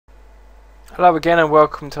Hello again and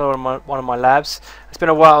welcome to one of my labs. It's been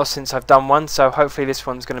a while since I've done one, so hopefully this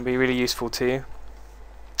one's going to be really useful to you.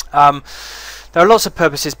 There are lots of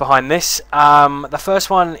purposes behind this. The first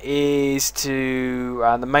one is to,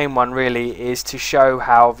 the main one really, is to show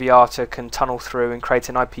how Vyatta can tunnel through and create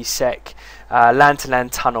an IPsec LAN-to-LAN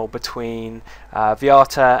tunnel between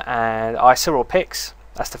Vyatta and ISA or PIX.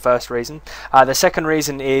 That's the first reason. The second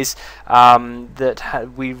reason is that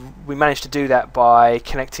we managed to do that by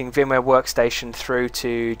connecting VMware Workstation through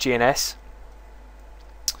to GNS.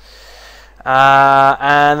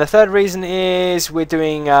 And the third reason is we're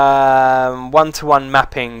doing one-to-one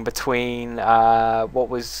mapping between what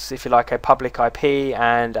was, if you like, a public IP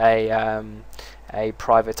and a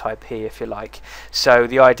private IP, if you like. So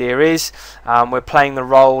the idea is we're playing the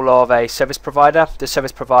role of a service provider. The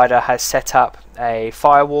service provider has set up a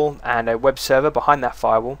firewall and a web server behind that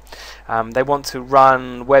firewall. They want to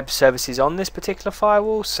run web services on this particular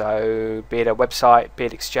firewall, so be it a website, be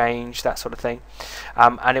it Exchange, that sort of thing.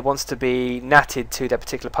 And it wants to be NATed to their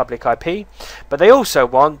particular public IP. But they also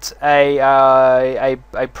want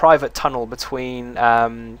a private tunnel between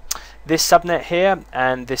this subnet here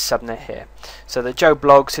and this subnet here, so that Joe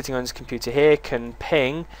Blogg sitting on his computer here can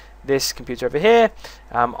ping this computer over here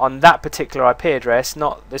on that particular IP address,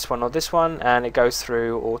 not this one or this one, and it goes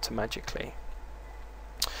through automatically.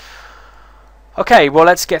 Okay, well,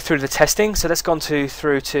 let's get through the testing. So let's go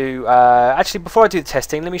through to actually, before I do the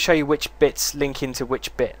testing, let me show you which bits link into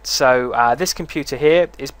which bit. So this computer here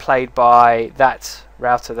is played by that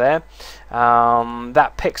router there.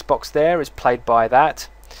 That PIX box there is played by that.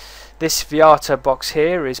 This Vyatta box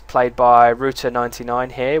here is played by router 99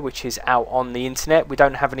 here, which is out on the internet. We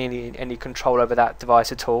don't have any control over that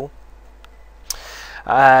device at all.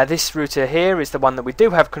 This router here is the one that we do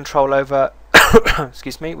have control over,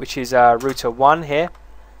 excuse me, which is router 1 here.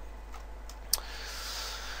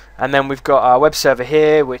 And then we've got our web server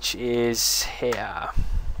here, which is here.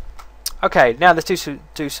 Okay, now let's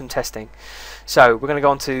do some testing. So we're going to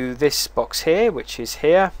go onto this box here, which is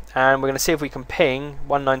here, and we're going to see if we can ping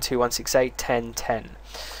 192.168.10.10.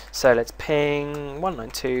 So let's ping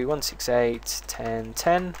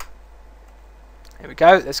 192.168.10.10. Here we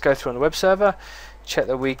go. Let's go through on the web server, check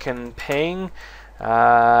that we can ping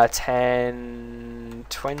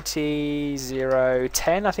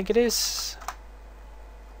 10.20.0.10, I think it is.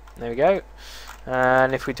 There we go.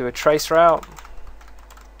 And if we do a trace route,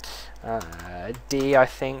 D, I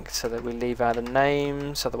think, so that we leave out the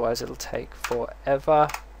names, otherwise it'll take forever.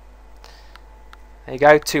 There you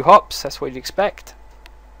go, 2 hops, that's what you'd expect.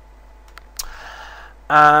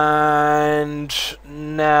 And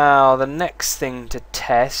now the next thing to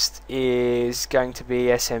test is going to be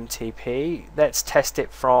SMTP. Let's test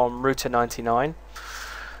it from router 99.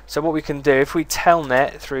 So what we can do, if we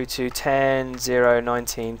telnet through to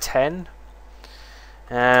 10.0.19.10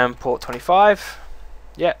 and port 25,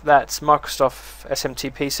 yeah, that's Microsoft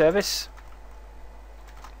SMTP service.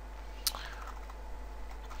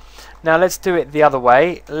 Now let's do it the other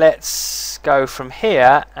way. Let's go from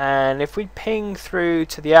here, and if we ping through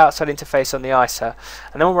to the outside interface on the ISA,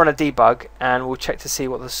 and then we'll run a debug and we'll check to see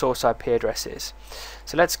what the source IP address is.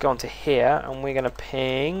 So let's go onto here, and we're going to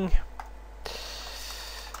ping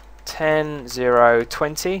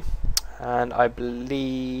 10.0.20. And I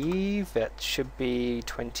believe it should be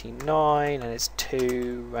 29, and it's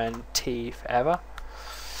 2 and T forever.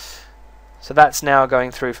 So that's now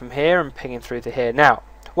going through from here and pinging through to here. Now,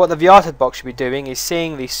 what the Vyatta box should be doing is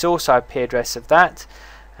seeing the source IP address of that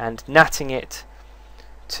and natting it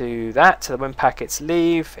to that, so that when packets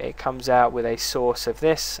leave, it comes out with a source of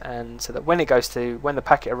this, and so that when the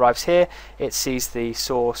packet arrives here, it sees the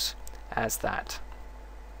source as that.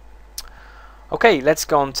 Okay, let's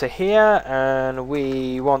go on to here, and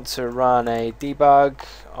we want to run a debug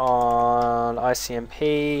on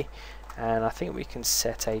ICMP, and I think we can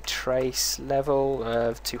set a trace level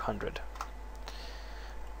of 200.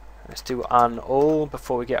 Let's do all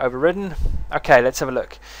before we get overridden. Okay, let's have a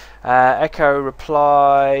look. Echo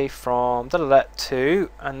reply from to,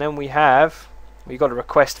 and then we got a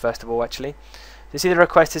request first of all, actually. You see the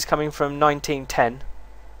request is coming from 1910,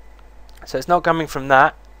 so it's not coming from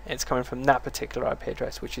that. It's coming from that particular IP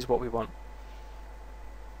address, which is what we want.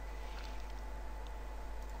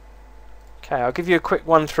 Okay, I'll give you a quick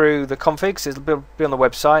one through the configs. It'll be on the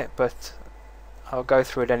website, but I'll go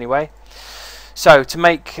through it anyway. So to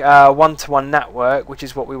make one-to-one NAT work, which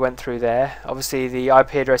is what we went through there, obviously the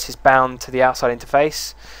IP address is bound to the outside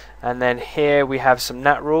interface, and then here we have some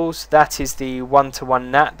NAT rules. That is the one-to-one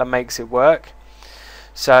NAT that makes it work.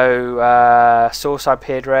 So source IP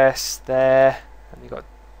address there, and you've got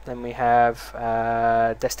Then we have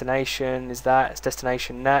destination, it's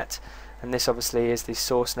destination NAT, and this obviously is the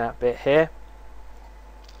source NAT bit here.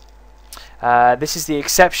 This is the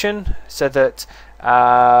exception, so that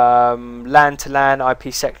LAN to LAN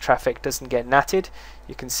IPsec traffic doesn't get natted.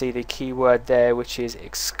 You can see the keyword there, which is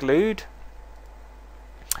exclude,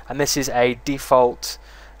 and this is a default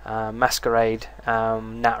masquerade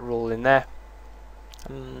NAT rule in there.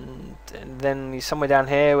 And then somewhere down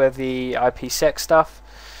here with the IPsec stuff.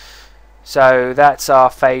 So that's our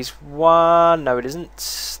phase 1. No, it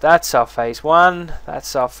isn't. That's our phase 1.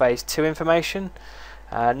 That's our phase 2 information.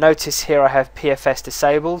 Notice here I have PFS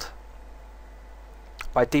disabled.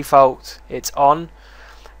 By default it's on.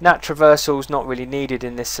 NAT traversal is not really needed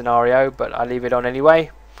in this scenario, but I leave it on anyway.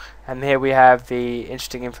 And here we have the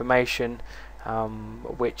interesting information,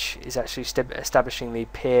 which is actually establishing the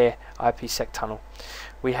peer IPsec tunnel.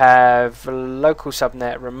 We have local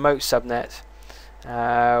subnet, remote subnet.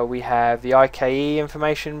 We have the IKE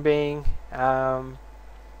information being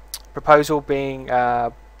proposal being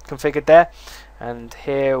configured there, and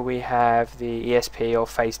here we have the ESP or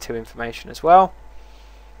phase 2 information as well.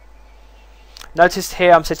 Notice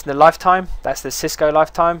here I'm setting the lifetime. That's the Cisco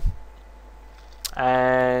lifetime,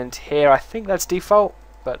 and here I think that's default,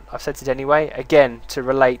 but I've set it anyway, again to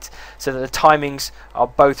relate so that the timings are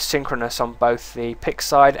both synchronous on both the PIC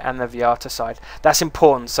side and the Vyatta side. That's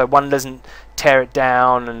important, so one doesn't tear it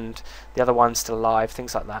down and the other one's still alive,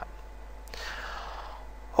 things like that.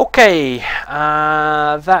 Okay,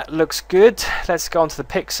 that looks good. Let's go on to the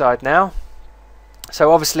PIC side now.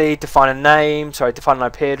 So obviously define an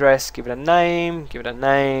IP address, give it a name,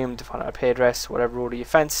 define an IP address, whatever order you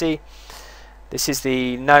fancy. This is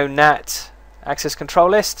the no NAT access control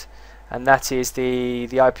list, and that is the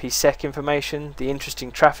IPsec information, the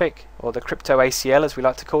interesting traffic, or the crypto ACL as we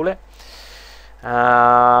like to call it.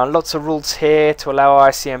 Lots of rules here to allow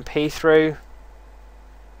ICMP through.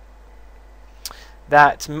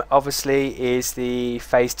 That obviously is the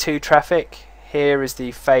phase 2 traffic. Here is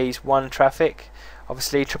the phase 1 traffic.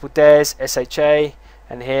 Obviously triple DES, SHA,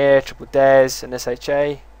 and here triple DES and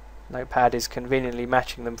SHA. Notepad is conveniently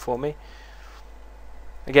matching them for me.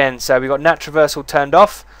 Again, so we've got NAT traversal turned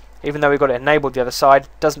off, even though we've got it enabled the other side,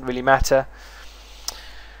 doesn't really matter.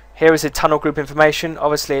 Here is the tunnel group information.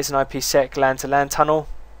 Obviously it's an IPsec LAN to LAN tunnel.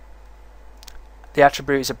 The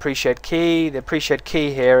attribute is appreciate key. The appreciate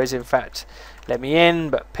key here is in fact let me in,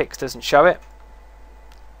 but PIC doesn't show it.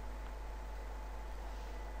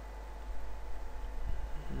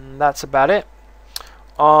 And that's about it.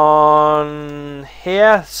 On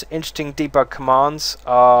here, interesting debug commands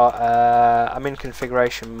are I'm in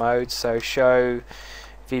configuration mode, so show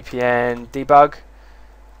VPN debug.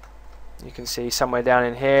 You can see somewhere down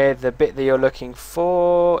in here the bit that you're looking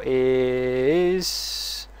for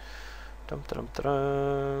is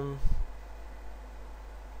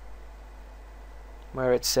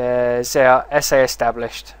where it says SA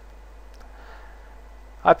established,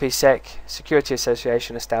 IPsec security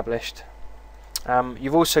association established.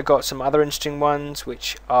 You've also got some other interesting ones,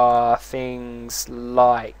 which are things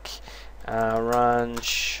like run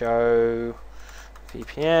show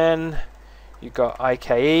VPN. You've got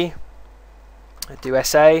IKE, do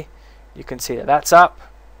SA. You can see that that's up.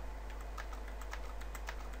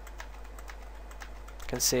 You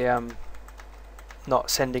can see I'm not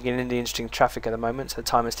sending in any interesting traffic at the moment, so the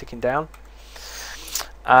timer's ticking down.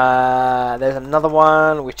 There's another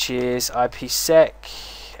one which is IPsec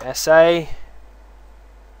SA.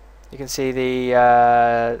 You can see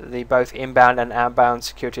the both inbound and outbound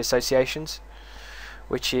security associations,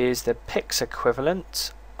 which is the PIC's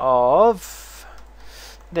equivalent of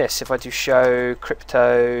this. If I do show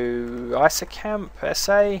crypto ASA camp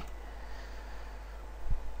SA,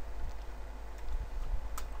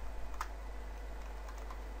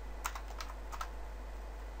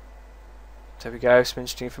 there we go, some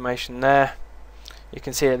interesting information there. You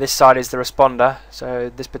can see that this side is the responder, so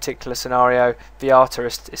this particular scenario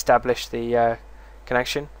Vyatta established the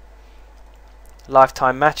connection.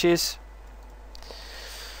 Lifetime matches.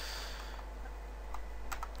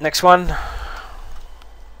 Next one.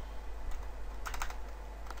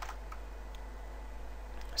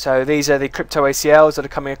 So these are the crypto ACLs that are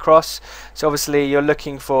coming across. So obviously you're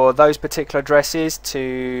looking for those particular addresses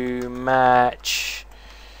to match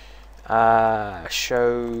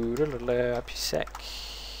show IPsec.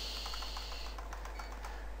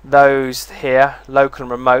 Those here, local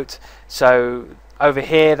and remote. So over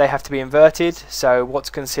here they have to be inverted. So what's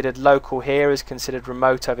considered local here is considered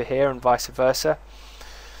remote over here, and vice versa.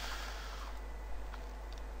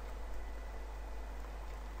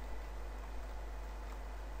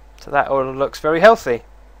 So that all looks very healthy.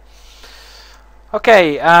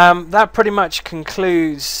 Okay, that pretty much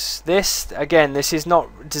concludes this. Again, this is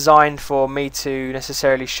not designed for me to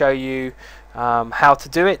necessarily show you how to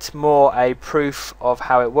do it, more a proof of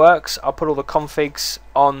how it works. I'll put all the configs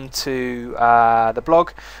onto the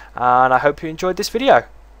blog, and I hope you enjoyed this video.